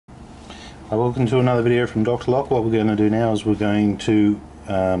Welcome to another video from Dr. Lock. What we're going to do now is we're going to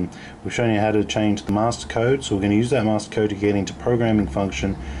we've shown you how to change the master code, so we're going to use that master code to get into programming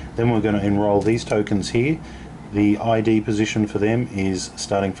function. Then we're going to enroll these tokens here. The ID position for them is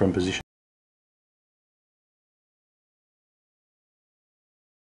starting from position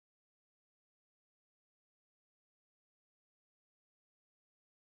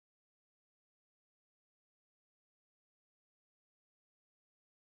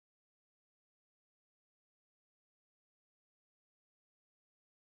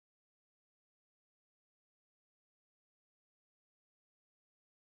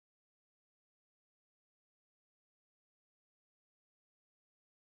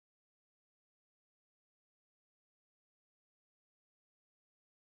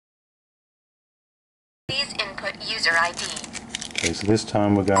Please input user ID. Okay, so this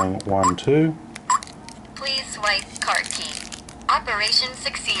time we're going 1, 2. Please swipe card key. Operation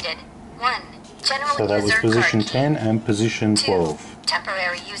succeeded. 1. General So that was user position card 10 key. and position 2. 12.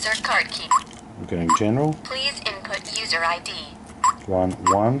 Temporary user card key. We're going general. Please input user ID. 1,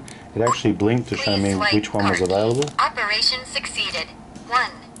 1. It actually blinked to show me which one was available. Operation succeeded.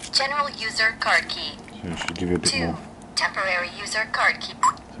 1. General user card key. So it should give you a bit 2. more. Temporary user card key.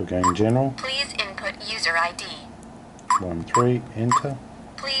 So we're going general. Please input user ID. 1, 3. Enter.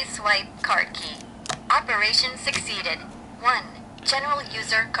 Please swipe card key. Operation succeeded. 1. General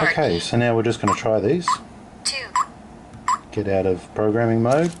user card key. Okay, so now we're just going to try these. 2. Get out of programming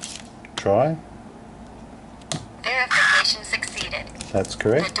mode. Try. Verification succeeded. That's The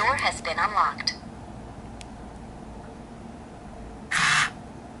correct. door has been unlocked.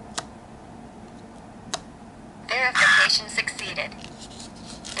 Verification succeeded.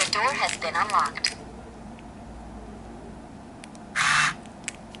 The door has been unlocked.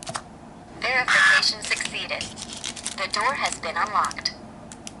 Verification succeeded. The door has been unlocked.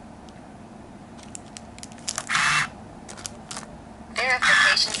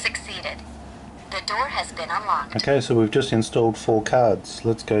 Verification succeeded. The door has been unlocked. Okay, so we've just installed 4 cards.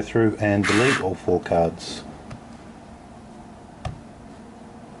 Let's go through and delete all 4 cards.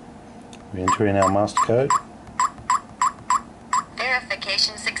 We enter in our master code.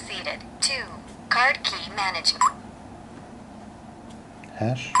 Verification succeeded. 2. Card key management.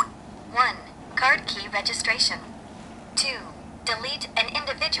 Hash. 1. Card key registration. 2. Delete an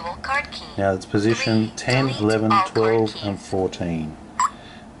individual card key. Now it's position 3. 10, Delete 11, all 12 card and keys. 14.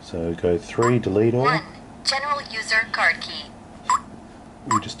 So go 3, delete all. 1. General user card key.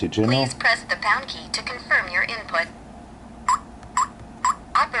 We just did general. Please press the pound key to confirm your input.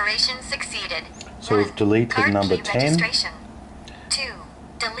 Operation succeeded. So 1. we've deleted Card number key 10. registration. 2.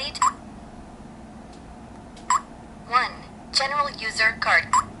 Delete 1. General user card.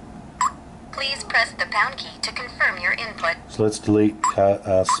 Please press the pound key to confirm your input. So let's delete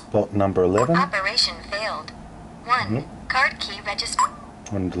spot number 11. Operation failed. 1. Card key register.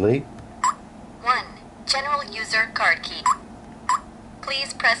 And delete. 1. General user card key.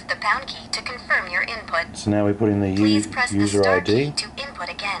 Please press the pound key to confirm your input. So now we put in the Please press the user star ID. key to input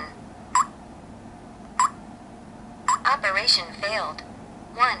again. Operation failed.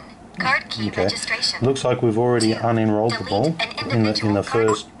 1. Card key Okay. registration. Looks like we've already 2. unenrolled the ball Delete an in the individual card.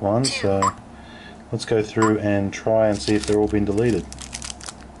 first one. 2. So let's go through and try and see if they're all been deleted.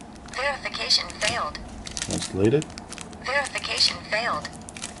 Verification failed. That's deleted. Verification failed.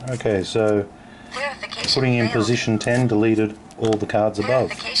 Okay, so Verification putting in failed. position 10 deleted all the cards above.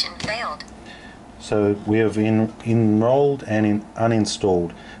 Verification failed. So we have enrolled and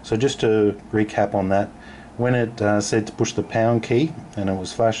uninstalled. So just to recap on that, when it said to push the pound key and it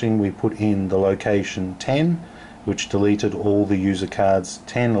was flashing, we put in the location 10, which deleted all the user cards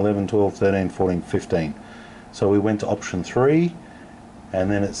 10, 11, 12, 13, 14, 15. So we went to option 3, and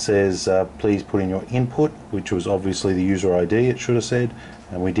then it says please put in your input, which was obviously the user ID it should have said,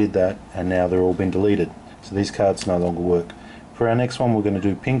 and we did that, and now they're all been deleted. So these cards no longer work. For our next one, we're going to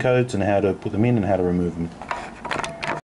do pin codes and how to put them in and how to remove them.